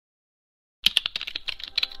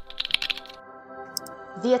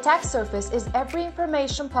The attack surface is every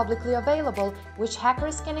information publicly available which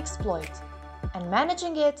hackers can exploit, and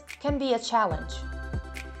managing it can be a challenge.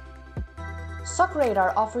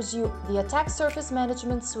 SOCRadar offers you the Attack Surface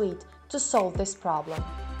Management Suite to solve this problem.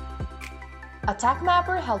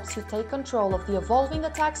 AttackMapper helps you take control of the evolving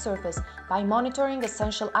attack surface by monitoring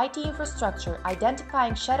essential IT infrastructure,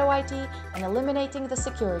 identifying shadow IT, and eliminating the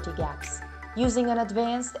security gaps. Using an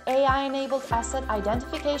advanced AI-enabled asset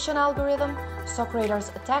identification algorithm,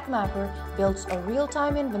 SOCRadar's AttackMapper builds a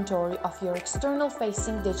real-time inventory of your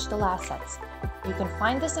external-facing digital assets. You can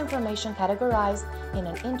find this information categorized in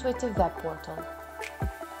an intuitive web portal.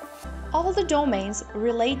 All the domains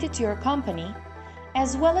related to your company,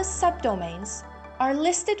 as well as subdomains, are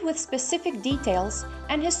listed with specific details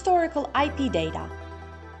and historical IP data.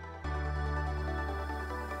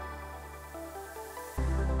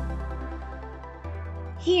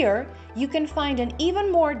 Here, you can find an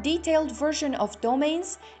even more detailed version of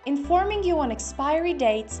domains informing you on expiry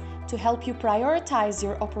dates to help you prioritize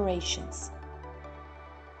your operations.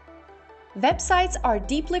 Websites are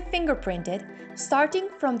deeply fingerprinted, starting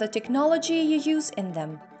from the technology you use in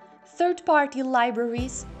them, third-party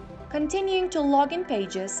libraries, continuing to login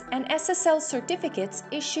pages, and SSL certificates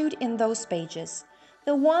issued in those pages,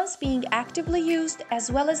 the ones being actively used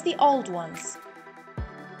as well as the old ones.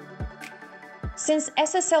 Since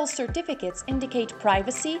SSL certificates indicate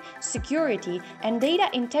privacy, security, and data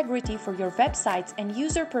integrity for your websites and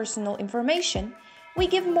user personal information, we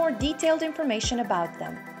give more detailed information about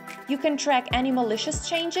them. You can track any malicious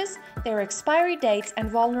changes, their expiry dates, and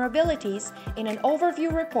vulnerabilities in an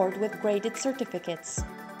overview report with graded certificates.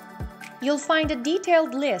 You'll find a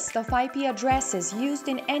detailed list of IP addresses used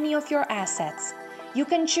in any of your assets. You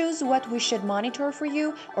can choose what we should monitor for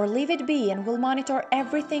you or leave it be, and we'll monitor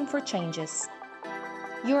everything for changes.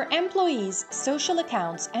 Your employees' social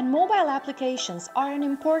accounts and mobile applications are an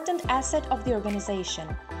important asset of the organization.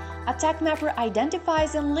 AttackMapper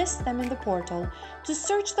identifies and lists them in the portal to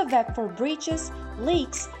search the web for breaches,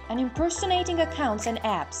 leaks, and impersonating accounts and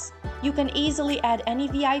apps. You can easily add any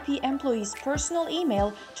VIP employee's personal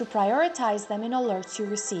email to prioritize them in alerts you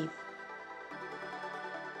receive.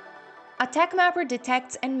 AttackMapper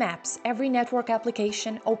detects and maps every network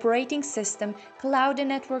application, operating system, cloud and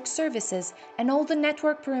network services, and all the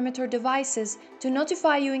network perimeter devices to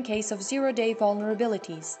notify you in case of zero-day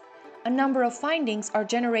vulnerabilities. A number of findings are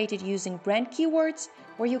generated using brand keywords,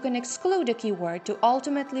 where you can exclude a keyword to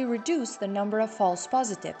ultimately reduce the number of false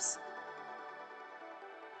positives.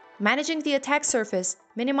 Managing the attack surface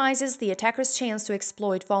minimizes the attacker's chance to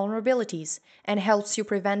exploit vulnerabilities and helps you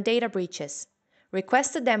prevent data breaches.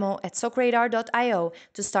 Request a demo at SOCRadar.io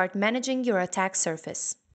to start managing your attack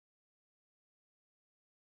surface.